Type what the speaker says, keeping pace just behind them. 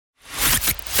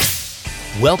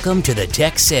Welcome to the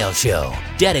Tech Sales Show,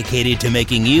 dedicated to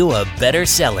making you a better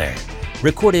seller.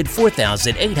 Recorded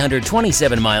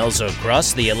 4,827 miles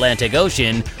across the Atlantic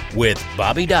Ocean with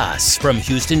Bobby Doss from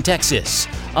Houston, Texas,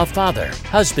 a father,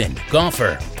 husband,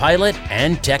 golfer, pilot,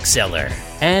 and tech seller.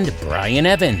 And Brian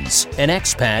Evans, an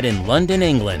expat in London,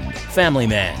 England, family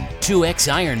man, 2X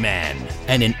Ironman,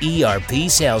 and an ERP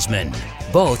salesman.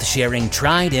 Both sharing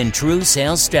tried and true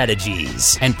sales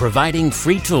strategies and providing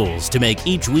free tools to make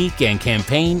each week and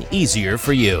campaign easier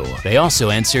for you. They also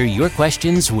answer your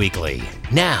questions weekly.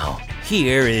 Now,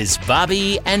 here is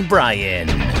Bobby and Brian.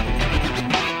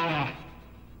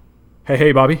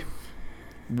 Hey, Bobby.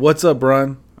 What's up,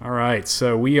 Brian? All right,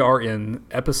 so we are in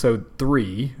episode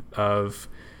 3 of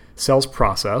Sales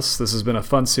Process. This has been a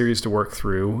fun series to work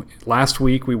through. Last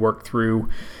week, we worked through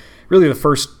really the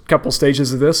first couple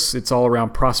stages of this. It's all around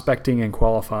prospecting and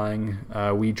qualifying.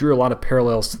 We drew a lot of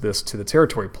parallels to this to the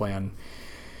territory plan.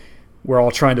 We're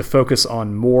all trying to focus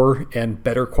on more and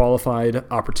better qualified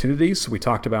opportunities. So we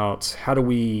talked about how do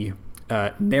we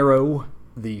narrow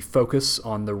the focus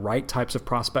on the right types of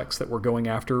prospects that we're going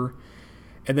after.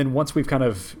 And then once we've kind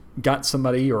of got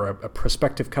somebody or a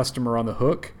prospective customer on the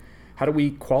hook, how do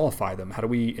we qualify them? How do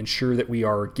we ensure that we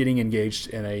are getting engaged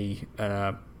in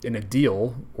a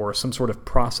deal or some sort of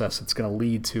process that's going to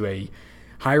lead to a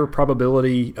higher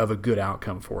probability of a good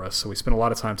outcome for us? So we spent a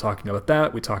lot of time talking about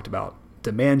that. We talked about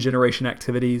demand generation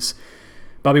activities.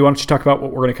 Bobby, why don't you talk about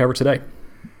what we're going to cover today?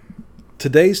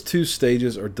 Today's 2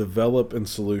 stages are develop and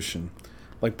solution.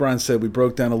 Like Brian said, we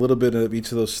broke down a little bit of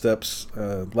each of those steps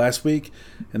last week,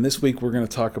 and this week we're going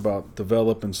to talk about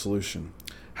develop and solution.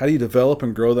 How do you develop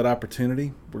and grow that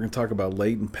opportunity? We're going to talk about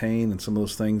latent pain and some of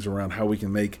those things around how we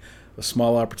can make a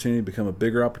small opportunity become a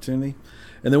bigger opportunity.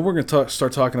 And then we're going to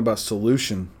start talking about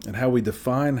solution and how we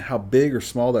define how big or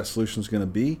small that solution is going to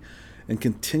be and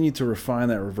continue to refine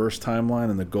that reverse timeline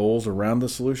and the goals around the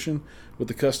solution with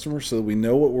the customer so that we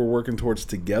know what we're working towards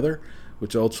together,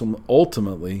 which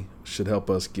ultimately should help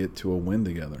us get to a win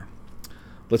together.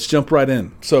 Let's jump right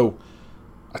in. So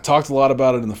I talked a lot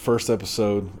about it in the first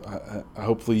episode.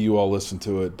 Hopefully you all listened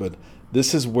to it, but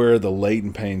this is where the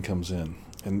latent pain comes in.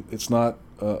 And it's not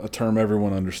a term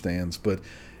everyone understands, but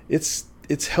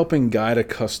it's helping guide a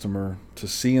customer to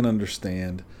see and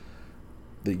understand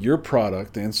that your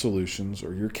product and solutions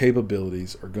or your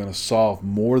capabilities are going to solve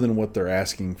more than what they're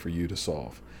asking for you to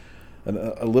solve.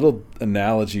 A little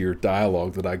analogy or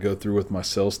dialogue that I go through with my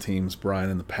sales teams, Brian,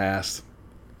 in the past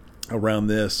around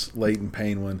this latent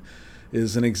pain one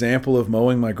is an example of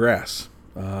mowing my grass.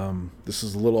 This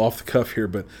is a little off the cuff here,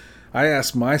 but I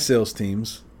ask my sales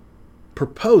teams,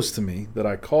 propose to me that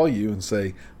I call you and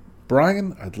say,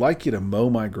 Brian, I'd like you to mow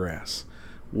my grass.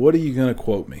 What are you going to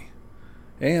quote me?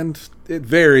 And it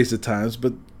varies at times,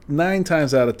 but 9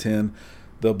 times out of 10,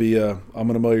 there'll be I'm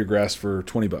going to mow your grass for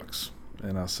 $20.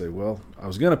 And I'll say, well, I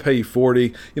was going to pay you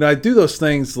 $40. I do those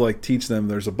things to like teach them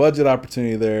there's a budget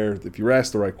opportunity there if you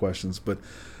ask the right questions. But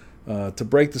to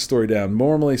break the story down,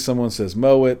 normally someone says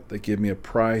mow it, they give me a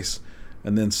price,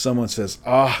 and then someone says,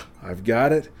 I've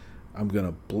got it. I'm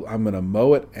gonna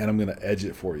mow it and I'm gonna edge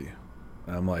it for you.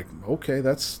 And I'm like, okay,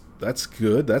 that's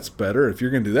good. That's better. If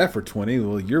you're gonna do that for $20,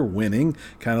 well, you're winning,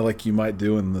 kind of like you might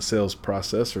do in the sales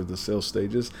process or the sales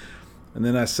stages. And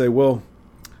then I say, well,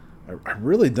 I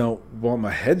really don't want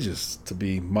my hedges to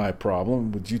be my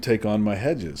problem. Would you take on my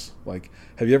hedges? Like,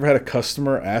 have you ever had a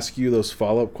customer ask you those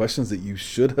follow-up questions that you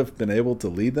should have been able to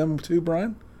lead them to,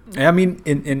 Brian? I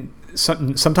mean,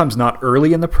 sometimes not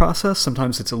early in the process.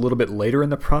 Sometimes it's a little bit later in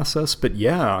the process. But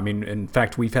yeah, I mean, in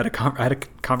fact, I had a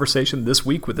conversation this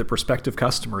week with a prospective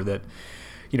customer that,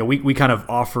 we kind of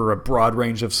offer a broad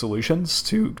range of solutions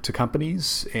to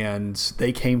companies, and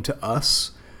they came to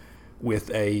us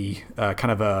with a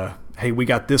hey, we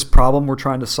got this problem we're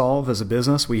trying to solve as a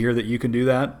business. We hear that you can do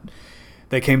that.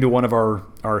 They came to one of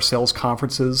our sales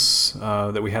conferences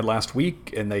that we had last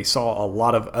week, and they saw a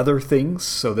lot of other things.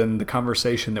 So then the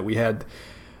conversation that we had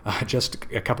just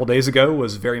a couple days ago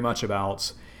was very much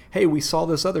about, hey, we saw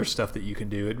this other stuff that you can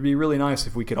do. It'd be really nice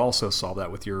if we could also solve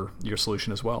that with your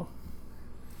solution as well.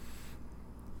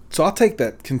 So I'll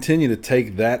continue to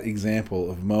take that example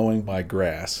of mowing my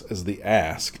grass as the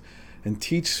ask and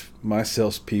teach my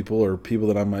salespeople or people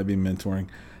that I might be mentoring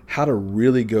how to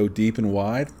really go deep and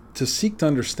wide to seek to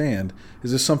understand,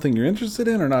 is this something you're interested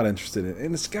in or not interested in?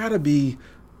 And it's got to be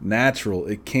natural.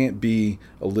 It can't be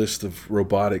a list of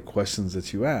robotic questions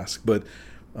that you ask. But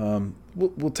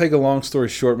we'll take a long story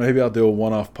short. Maybe I'll do a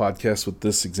one-off podcast with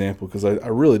this example because I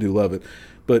really do love it.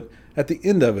 But at the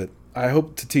end of it, I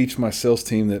hope to teach my sales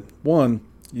team that, one,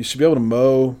 you should be able to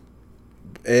mow,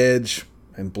 edge,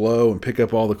 and blow and pick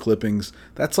up all the clippings.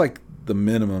 That's like the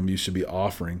minimum you should be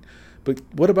offering. But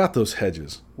what about those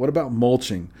hedges? What about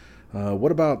mulching?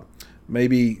 What about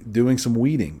maybe doing some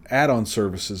weeding, add-on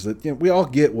services that we all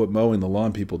get what mowing the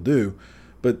lawn people do,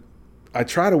 but I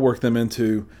try to work them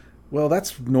into, well,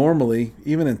 that's normally,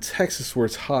 even in Texas where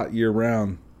it's hot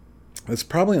year-round, it's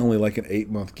probably only like an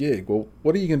 8-month gig. Well,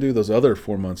 what are you going to do those other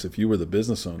 4 months if you were the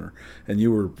business owner and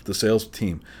you were the sales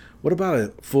team? What about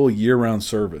a full year-round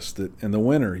service that in the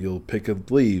winter you'll pick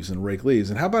up leaves and rake leaves?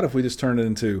 And how about if we just turn it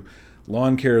into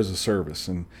lawn care as a service,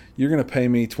 and you're going to pay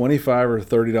me $25 or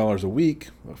 $30 a week,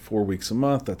 4 weeks a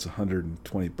month, that's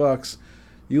 $120.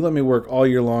 You let me work all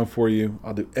year long for you.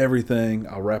 I'll do everything.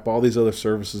 I'll wrap all these other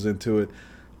services into it.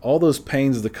 All those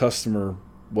pains the customer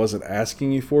wasn't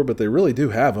asking you for, but they really do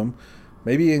have them,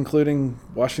 maybe including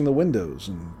washing the windows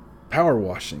and power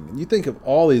washing. And you think of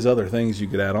all these other things you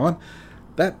could add on.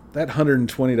 That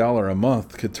 $120 a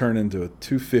month could turn into a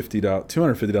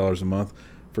 $250 a month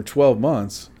for 12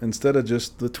 months instead of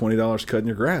just the $20 cutting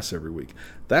your grass every week.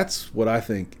 That's what I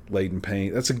think latent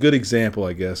pain. That's a good example,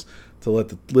 I guess, to let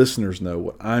the listeners know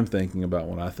what I'm thinking about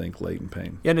when I think latent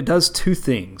pain. Yeah, and it does two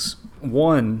things.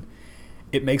 One,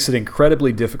 it makes it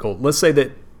incredibly difficult. Let's say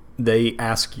that they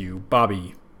ask you,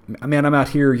 Bobby, man, I'm out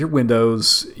here, your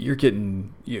windows,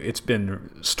 it's been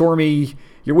stormy,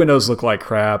 your windows look like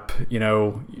crap,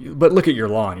 but look at your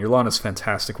lawn. Your lawn is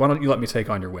fantastic. Why don't you let me take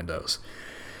on your windows?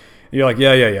 You're like,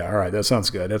 yeah. All right, that sounds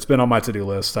good. It's been on my to-do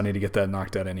list. I need to get that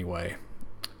knocked out anyway.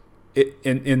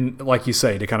 Like you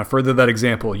say, to kind of further that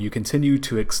example, they continue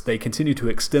to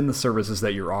extend the services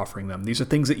that you're offering them. These are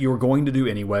things that you were going to do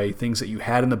anyway, things that you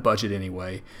had in the budget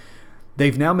anyway.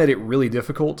 They've now made it really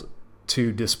difficult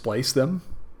to displace them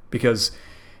because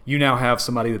you now have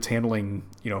somebody that's handling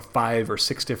 5 or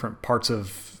 6 different parts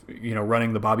of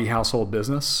running the Bobby household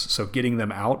business. So getting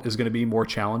them out is going to be more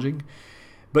challenging.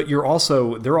 But they're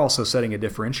also setting a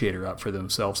differentiator up for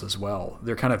themselves as well.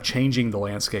 They're kind of changing the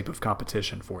landscape of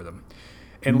competition for them.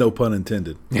 And no pun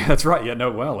intended. Yeah, that's right. Yeah,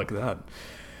 no, well, look at that.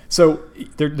 So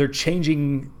they're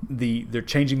changing the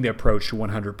approach to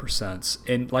 100%.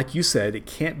 And like you said, it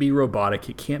can't be robotic,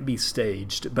 it can't be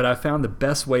staged. But I found the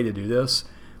best way to do this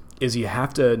is you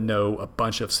have to know a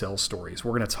bunch of sales stories.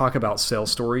 We're going to talk about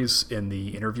sales stories in the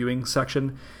interviewing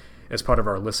section as part of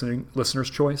our listener's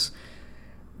choice.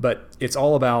 But it's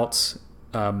all about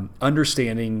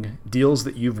understanding deals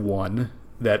that you've won.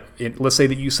 Let's say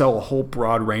that you sell a whole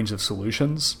broad range of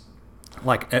solutions,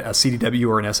 like a CDW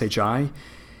or an SHI.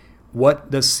 What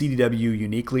does CDW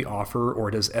uniquely offer, or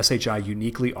does SHI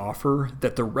uniquely offer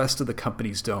that the rest of the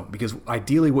companies don't? Because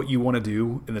ideally what you want to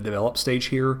do in the develop stage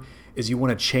here is you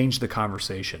want to change the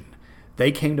conversation.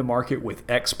 They came to market with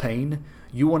X pain.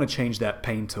 You want to change that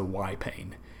pain to Y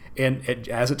pain. And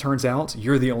as it turns out,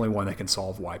 you're the only one that can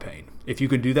solve Y pain. If you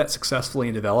can do that successfully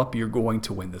and develop, you're going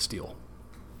to win this deal.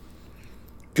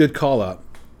 Good call out.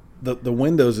 The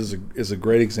windows is a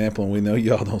great example, and we know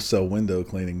y'all don't sell window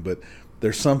cleaning, but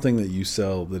there's something that you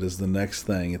sell that is the next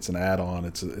thing. It's an add-on.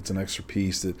 It's an extra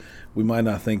piece that we might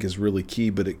not think is really key,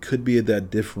 but it could be that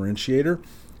differentiator.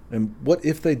 And what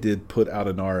if they did put out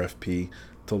an RFP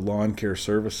to lawn care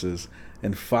services,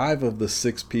 and 5 of the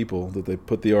 6 people that they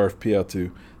put the RFP out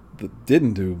to that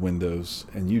didn't do windows,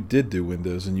 and you did do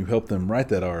windows, and you helped them write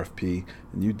that RFP,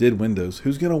 and you did windows,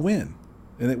 who's going to win?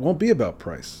 And it won't be about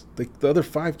price. The other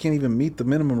 5 can't even meet the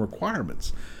minimum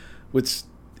requirements, which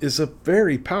is a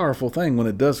very powerful thing when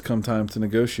it does come time to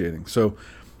negotiating. So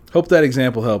hope that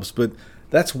example helps, but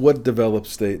that's what the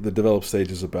develop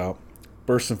stage is about.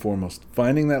 First and foremost,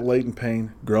 finding that latent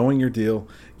pain, growing your deal,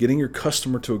 getting your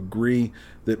customer to agree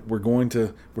that we're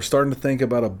starting to think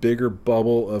about a bigger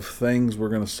bubble of things we're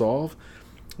going to solve.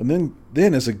 And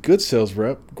then as a good sales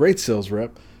rep, great sales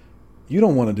rep, you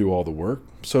don't want to do all the work.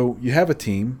 So you have a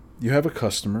team, you have a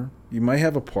customer, you might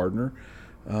have a partner.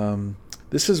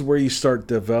 This is where you start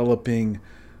developing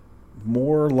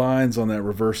more lines on that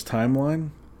reverse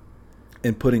timeline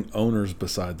and putting owners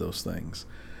beside those things.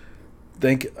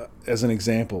 Think, as an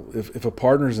example, if a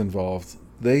partner is involved,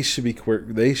 they should be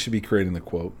creating the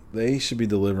quote. They should be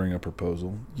delivering a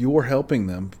proposal. You're helping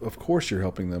them. Of course, you're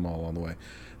helping them all along the way.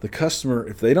 The customer,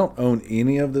 if they don't own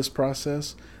any of this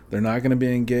process, they're not going to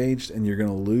be engaged, and you're going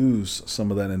to lose some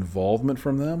of that involvement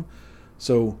from them.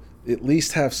 So at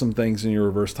least have some things in your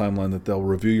reverse timeline that they'll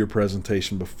review your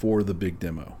presentation before the big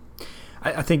demo.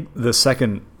 I think the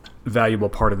second valuable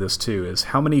part of this too is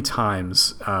how many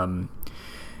times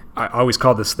I always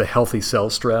call this the healthy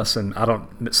sales stress, and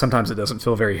sometimes it doesn't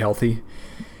feel very healthy.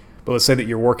 But let's say that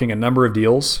you're working a number of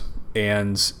deals,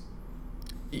 and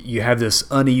you have this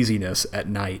uneasiness at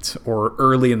night or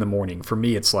early in the morning. For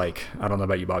me, it's like, I don't know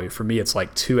about you, Bobby. For me, it's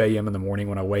like 2 a.m. in the morning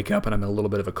when I wake up and I'm in a little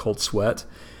bit of a cold sweat.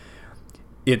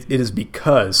 It is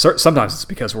because, sometimes it's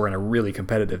because we're in a really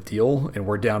competitive deal and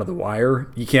we're down to the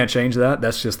wire. You can't change that.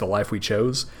 That's just the life we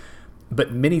chose.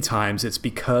 But many times it's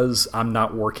because I'm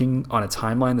not working on a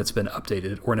timeline that's been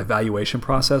updated or an evaluation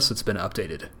process that's been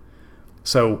updated.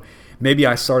 So maybe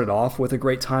I started off with a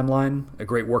great timeline, a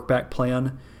great work back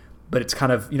plan, but it's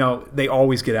kind of, they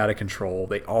always get out of control.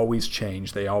 They always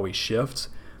change. They always shift.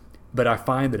 But I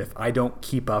find that if I don't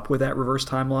keep up with that reverse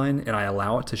timeline and I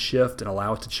allow it to shift and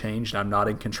allow it to change and I'm not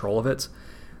in control of it,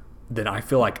 then I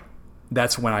feel like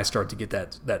that's when I start to get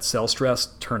that cell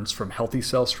stress turns from healthy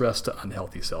cell stress to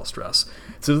unhealthy cell stress.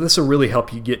 So this will really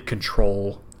help you get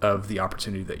control of the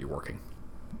opportunity that you're working.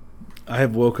 I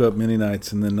have woke up many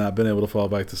nights and then not been able to fall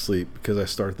back to sleep because I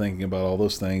start thinking about all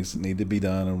those things that need to be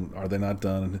done and are they not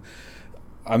done. And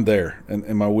I'm there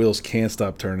and my wheels can't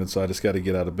stop turning, so I just got to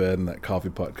get out of bed and that coffee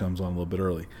pot comes on a little bit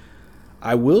early.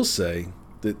 I will say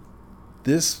that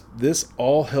this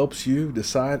all helps you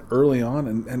decide early on,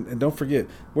 and don't forget,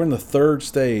 we're in the third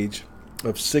stage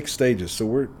of 6 stages, so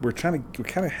we're kind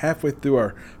of halfway through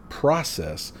our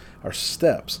process, our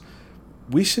steps.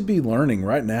 We should be learning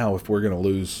right now if we're going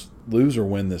to lose or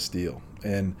win this deal,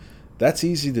 and that's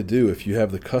easy to do if you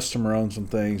have the customer on some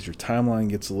things. Your timeline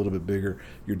gets a little bit bigger.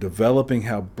 You're developing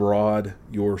how broad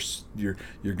you're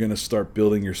going to start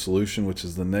building your solution, which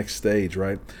is the next stage,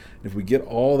 right? If we get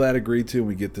all that agreed to and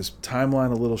we get this timeline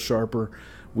a little sharper,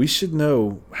 we should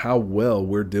know how well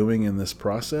we're doing in this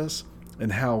process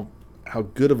and how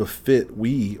good of a fit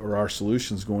we or our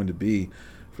solution is going to be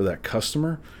for that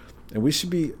customer. And we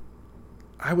should be,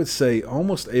 I would say,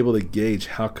 almost able to gauge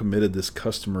how committed this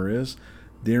customer is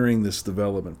during this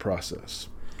development process.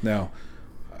 Now,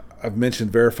 I've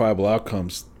mentioned verifiable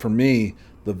outcomes. For me,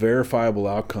 the verifiable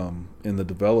outcome in the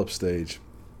develop stage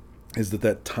is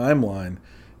that timeline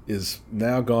is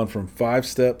now gone from 5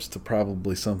 steps to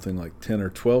probably something like 10 or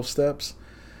 12 steps.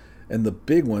 And the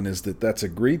big one is that that's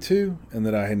agreed to and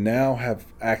that I now have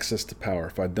access to power.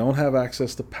 If I don't have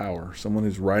access to power, someone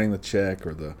who's writing the check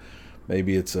or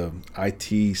maybe it's a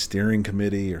IT steering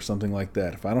committee or something like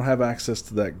that, if I don't have access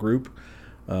to that group,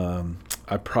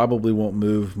 I probably won't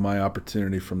move my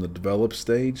opportunity from the develop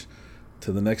stage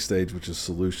to the next stage, which is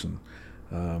solution.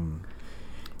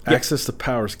 Access to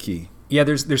power is key. Yeah,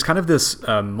 there's kind of this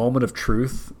moment of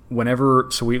truth whenever.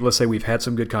 So let's say we've had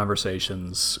some good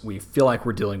conversations. We feel like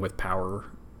we're dealing with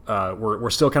power. We're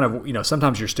still kind of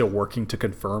sometimes you're still working to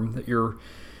confirm that you're.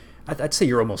 I'd say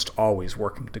you're almost always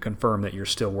working to confirm that you're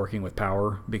still working with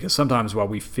power, because sometimes while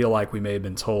we feel like we may have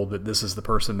been told that this is the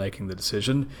person making the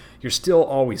decision, you're still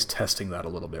always testing that a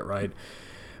little bit, right?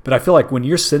 But I feel like when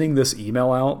you're sending this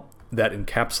email out that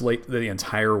encapsulates the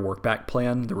entire workback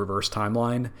plan, the reverse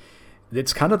timeline,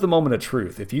 it's kind of the moment of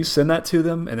truth. If you send that to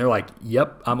them and they're like,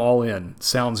 yep, I'm all in,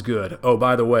 sounds good. Oh,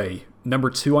 by the way,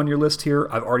 number 2 on your list here,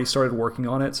 I've already started working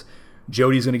on it.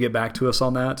 Jody's going to get back to us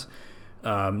on that.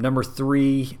 Number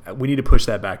 3, we need to push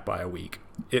that back by a week.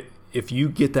 If you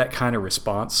get that kind of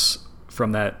response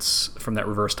from that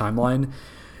reverse timeline,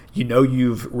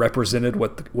 you've represented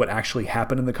what actually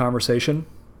happened in the conversation,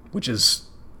 which is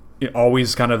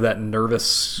always kind of that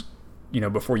nervous,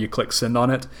 before you click send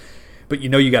on it. But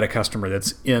you got a customer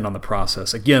that's in on the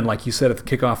process. Again, like you said at the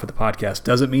kickoff of the podcast,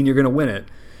 doesn't mean you're going to win it,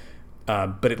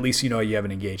 but at least you have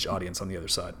an engaged audience on the other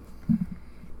side.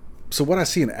 So what I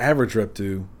see an average rep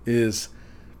do is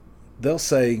they'll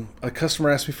say, a customer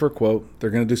asks me for a quote. They're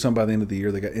going to do something by the end of the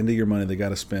year. They got end of year money they got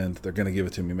to spend. They're going to give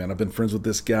it to me, man. I've been friends with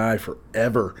this guy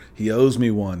forever. He owes me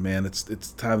one, man. It's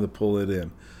time to pull it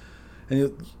in.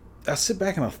 And I sit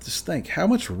back and I'll just think, how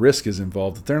much risk is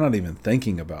involved that they're not even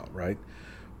thinking about, right?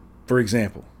 For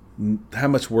example, how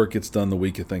much work gets done the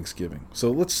week of Thanksgiving. So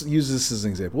let's use this as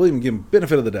an example. We'll even give them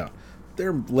benefit of the doubt.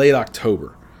 They're late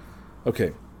October.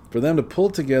 Okay. For them to pull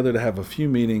together to have a few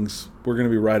meetings, we're going to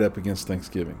be right up against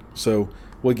Thanksgiving. So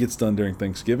what gets done during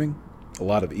Thanksgiving? A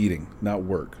lot of eating, not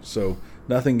work. So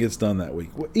nothing gets done that week.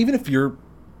 Even if your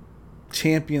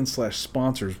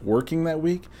champion/sponsor's working that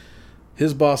week,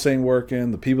 his boss ain't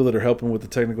working. The people that are helping with the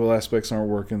technical aspects aren't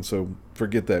working. So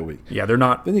forget that week. Yeah, they're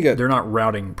not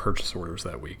routing purchase orders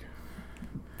that week.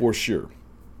 For sure.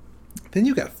 Then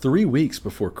you got 3 weeks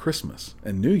before Christmas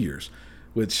and New Year's,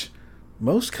 which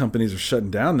most companies are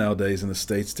shutting down nowadays in the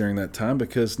States during that time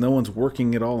because no one's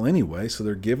working at all anyway, so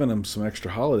they're giving them some extra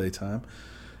holiday time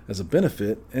as a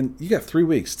benefit. And you got 3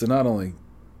 weeks to not only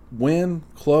win,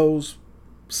 close,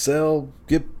 sell,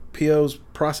 get POs,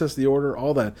 process the order,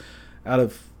 all that. Out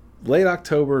of late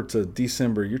October to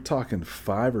December, you're talking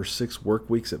 5 or 6 work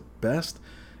weeks at best.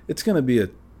 it's going to be a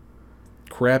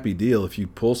crappy deal if you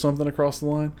pull something across the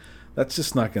line. That's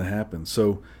just not going to happen.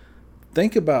 So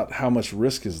think about how much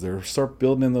risk is there. Start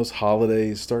building in those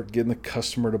holidays, start getting the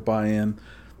customer to buy in,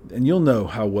 and you'll know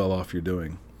how well off you're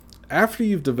doing. After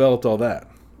you've developed all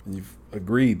that, and you've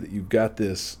agreed that you've got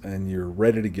this and you're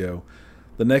ready to go,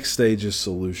 the next stage is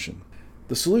solution.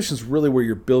 The solution is really where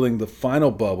you're building the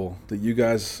final bubble that you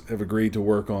guys have agreed to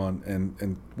work on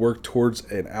and work towards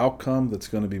an outcome that's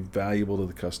going to be valuable to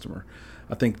the customer.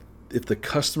 I think if the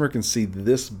customer can see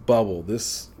this bubble,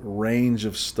 this range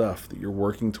of stuff that you're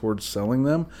working towards selling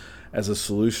them as a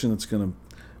solution that's going to,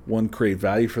 one, create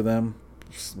value for them,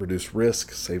 reduce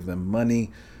risk, save them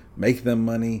money, make them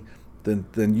money,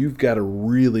 then you've got a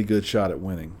really good shot at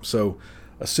winning. So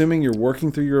assuming you're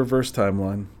working through your reverse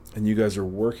timeline and you guys are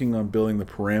working on building the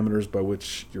parameters by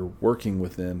which you're working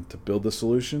within to build the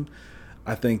solution,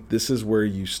 I think this is where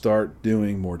you start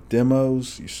doing more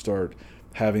demos, you start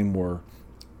having more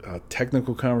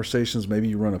technical conversations. Maybe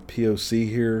you run a POC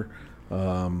here.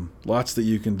 Lots that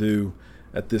you can do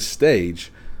at this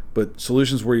stage, but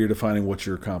solutions where you're defining what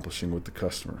you're accomplishing with the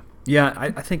customer. Yeah,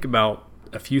 I think about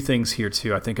a few things here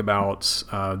too. I think about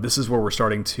this is where we're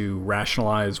starting to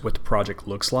rationalize what the project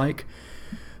looks like.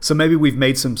 So maybe we've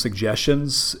made some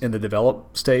suggestions in the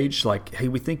develop stage, like, hey,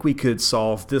 we think we could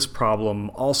solve this problem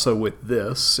also with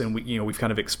this, and we've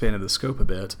kind of expanded the scope a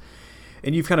bit.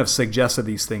 And you've kind of suggested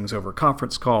these things over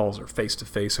conference calls or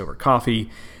face-to-face over coffee.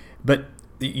 But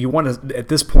you want to, at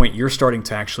this point, you're starting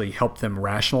to actually help them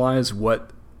rationalize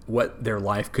what their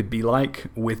life could be like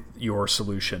with your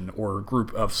solution or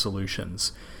group of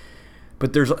solutions.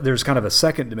 But there's kind of a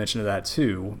second dimension to that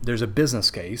too. There's a business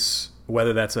case,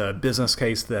 whether that's a business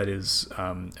case that is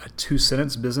a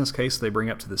 2-sentence business case they bring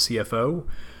up to the CFO,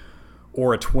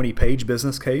 or a 20-page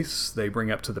business case they bring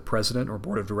up to the president or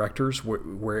board of directors.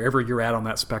 Wherever you're at on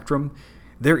that spectrum,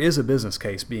 there is a business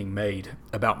case being made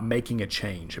about making a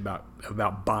change,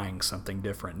 about buying something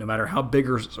different, no matter how big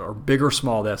or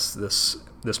small this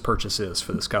purchase is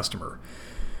for this customer.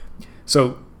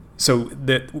 So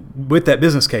that with that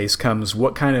business case comes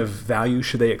what kind of value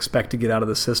should they expect to get out of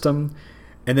the system,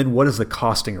 and then what is the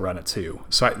costing around it too.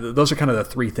 So those are kind of the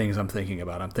three things I'm thinking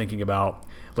about. I'm thinking about,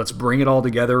 let's bring it all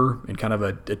together in kind of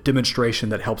a demonstration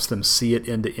that helps them see it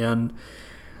end to end.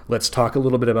 Let's talk a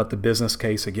little bit about the business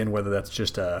case, again, whether that's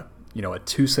just a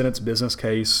 2-sentence business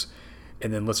case,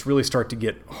 and then let's really start to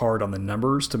get hard on the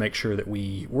numbers to make sure that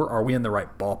are we in the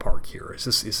right ballpark here? Is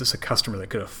this a customer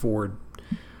that could afford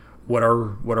what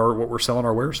we're selling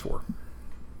our wares for?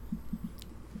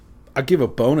 I'll give a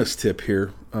bonus tip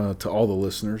here to all the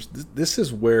listeners. This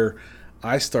is where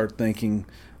I start thinking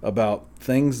about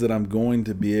things that I'm going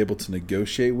to be able to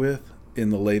negotiate with in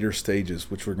the later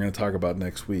stages, which we're going to talk about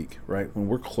next week, right? When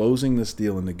we're closing this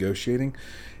deal and negotiating,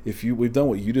 we've done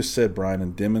what you just said, Brian,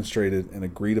 and demonstrated and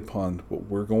agreed upon what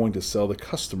we're going to sell the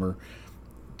customer.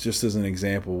 Just as an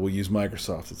example, we'll use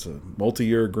Microsoft. It's a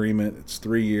multi-year agreement. It's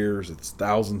 3 years. It's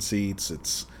 1,000 seats.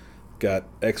 It's got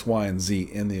X, Y, and Z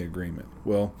in the agreement.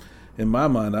 Well, in my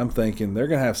mind, I'm thinking they're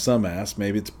going to have some ask.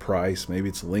 Maybe it's price. Maybe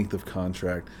it's length of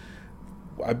contract.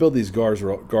 I build these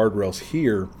guardrails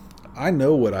here. I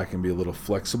know what I can be a little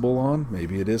flexible on.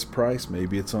 Maybe it is price.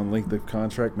 Maybe it's on length of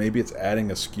contract. Maybe it's adding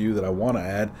a SKU that I want to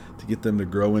add to get them to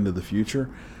grow into the future.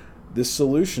 This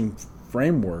solution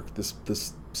framework,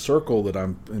 this circle that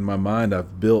in my mind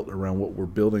I've built around what we're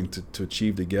building to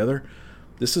achieve together,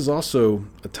 this is also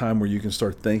a time where you can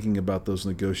start thinking about those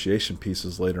negotiation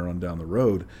pieces later on down the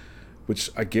road, which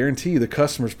I guarantee you the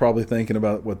customer's probably thinking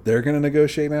about what they're going to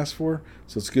negotiate and ask for.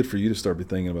 So it's good for you to start be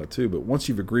thinking about too. But once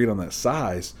you've agreed on that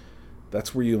size,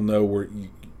 that's where you'll know where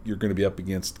you're going to be up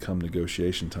against come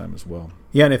negotiation time as well.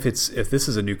 Yeah, and if this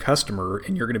is a new customer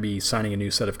and you're going to be signing a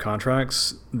new set of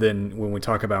contracts, then when we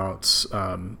talk about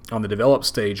on the develop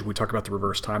stage, we talk about the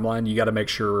reverse timeline. You got to make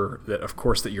sure that, of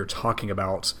course, that you're talking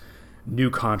about new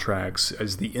contracts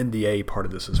as the NDA part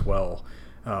of this as well.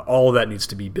 All of that needs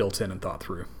to be built in and thought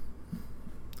through.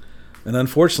 And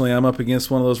unfortunately, I'm up against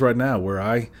one of those right now where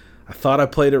I thought I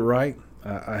played it right.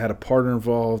 I had a partner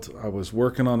involved. I was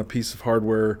working on a piece of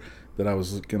hardware that I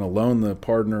was going to loan the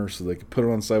partner so they could put it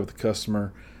on site with the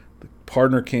customer. The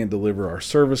partner can't deliver our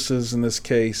services in this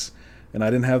case, and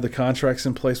I didn't have the contracts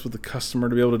in place with the customer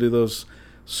to be able to do those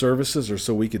services, or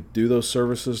so we could do those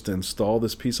services to install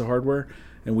this piece of hardware,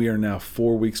 and we are now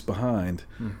 4 weeks behind.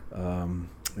 And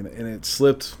it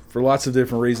slipped for lots of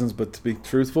different reasons, but to be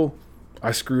truthful,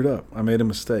 I screwed up. I made a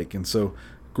mistake. And so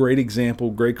great example,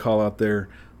 great call out there.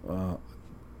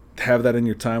 Have that in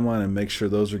your timeline and make sure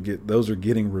those are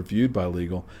getting reviewed by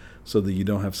legal so that you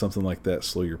don't have something like that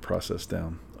slow your process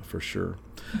down for sure.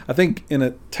 I think in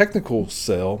a technical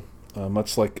sale,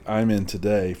 much like I'm in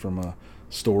today from a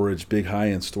storage, big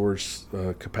high-end storage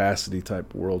capacity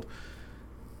type world,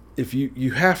 if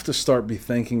you have to start be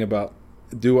thinking about,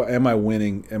 am I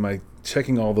winning? Am I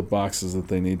checking all the boxes that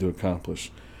they need to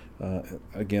accomplish?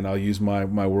 Again, I'll use my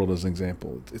world as an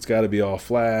example. It's got to be all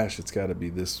flash. It's got to be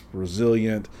this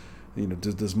resilient.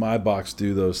 Does my box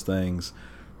do those things?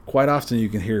 Quite often you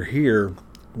can hear here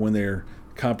when their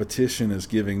competition is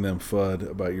giving them FUD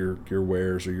about your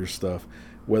wares or your stuff,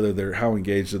 how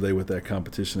engaged are they with that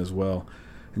competition as well.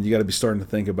 And you got to be starting to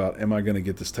think about, am I going to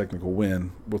get this technical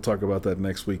win? We'll talk about that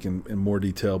next week in more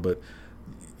detail, but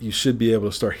you should be able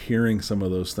to start hearing some of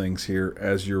those things here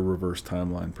as your reverse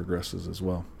timeline progresses as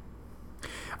well.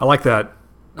 I like that.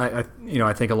 I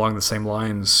think along the same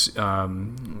lines,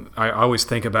 I always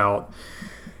think about,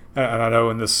 and I know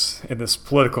in this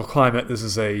political climate, this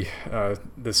is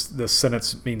this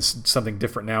sentence means something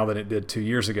different now than it did 2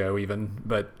 years ago even.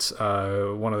 But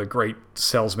one of the great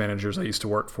sales managers I used to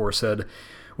work for said,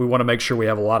 we want to make sure we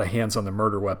have a lot of hands on the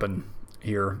murder weapon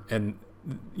here. And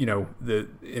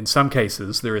in some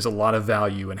cases there is a lot of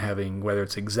value in having, whether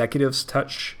it's executives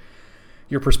touch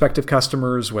your prospective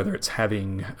customers, whether it's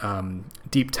having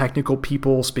deep technical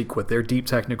people speak with their deep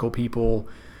technical people,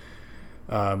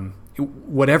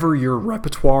 whatever your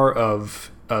repertoire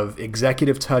of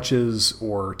executive touches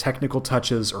or technical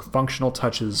touches or functional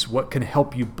touches, what can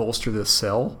help you bolster this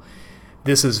sell?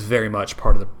 This is very much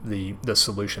part of the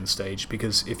solution stage,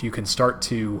 because if you can start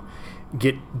to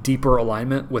get deeper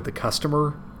alignment with the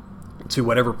customer to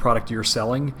whatever product you're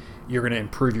selling, you're going to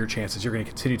improve your chances. You're going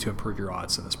to continue to improve your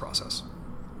odds in this process.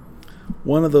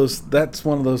 That's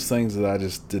one of those things that I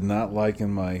just did not like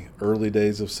in my early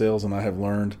days of sales, and I have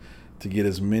learned to get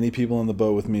as many people in the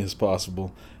boat with me as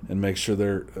possible and make sure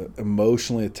they're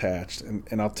emotionally attached.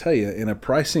 And I'll tell you, in a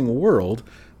pricing world,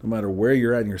 no matter where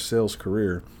you're at in your sales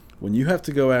career, when you have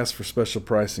to go ask for special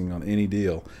pricing on any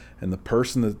deal, and the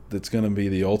person that's going to be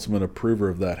the ultimate approver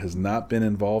of that has not been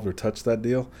involved or touched that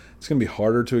deal, it's going to be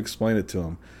harder to explain it to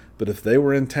them. But if they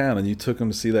were in town and you took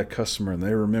them to see that customer and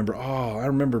they remember, I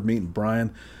remember meeting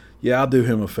Brian, yeah, I'll do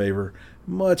him a favor.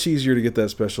 Much easier to get that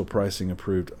special pricing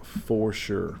approved for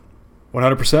sure.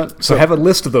 100%. So have a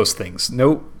list of those things.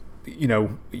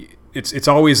 It's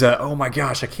always oh my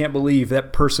gosh, I can't believe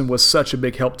that person was such a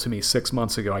big help to me 6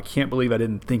 months ago. I can't believe I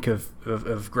didn't think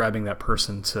of grabbing that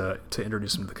person to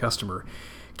introduce them to the customer.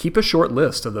 Keep a short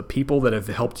list of the people that have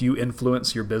helped you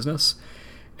influence your business,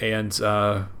 and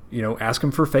ask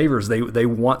them for favors. They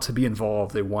want to be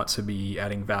involved. They want to be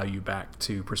adding value back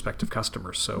to prospective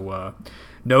customers. So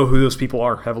know who those people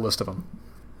are. Have a list of them.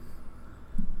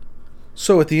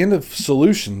 So at the end of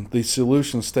the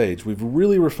solution stage, we've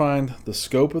really refined the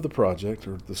scope of the project,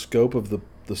 or the scope of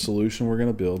the solution we're going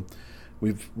to build.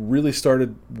 We've really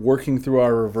started working through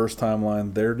our reverse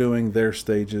timeline. They're doing their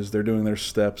stages. They're doing their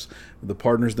steps. The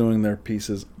partner's doing their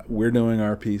pieces. We're doing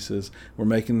our pieces. We're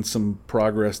making some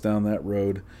progress down that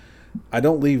road. I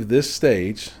don't leave this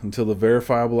stage until the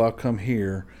verifiable outcome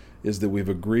here is that we've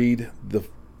agreed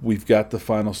we've got the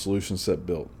final solution set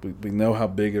built. We know how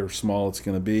big or small it's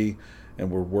going to be, and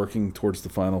we're working towards the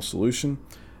final solution.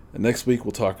 And next week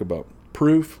we'll talk about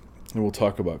proof, and we'll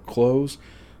talk about close.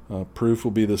 Proof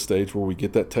will be the stage where we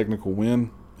get that technical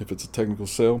win, if it's a technical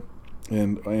sale,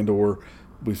 and or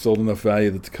we've sold enough value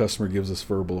that the customer gives us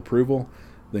verbal approval.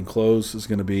 Then close is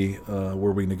going to be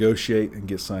where we negotiate and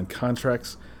get signed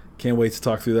contracts. Can't wait to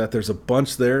talk through that. There's a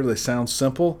bunch there. They sound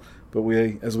simple, but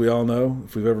as we all know,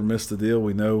 if we've ever missed a deal,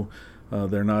 we know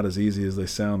they're not as easy as they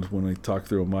sound when we talk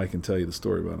through a mic and tell you the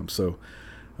story about them. So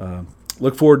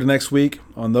look forward to next week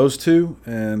on those two.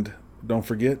 And don't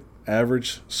forget,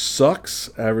 average sucks.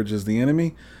 Average is the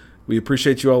enemy. We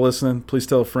appreciate you all listening. Please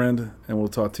tell a friend, and we'll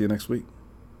talk to you next week.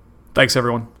 Thanks,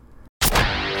 everyone.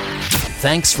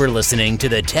 Thanks for listening to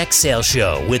the Tech Sales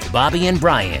Show with Bobby and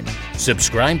Brian.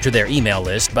 Subscribe to their email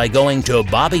list by going to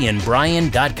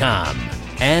bobbyandbrian.com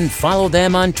and follow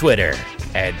them on Twitter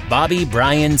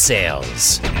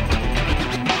 @BobbyBrianSales.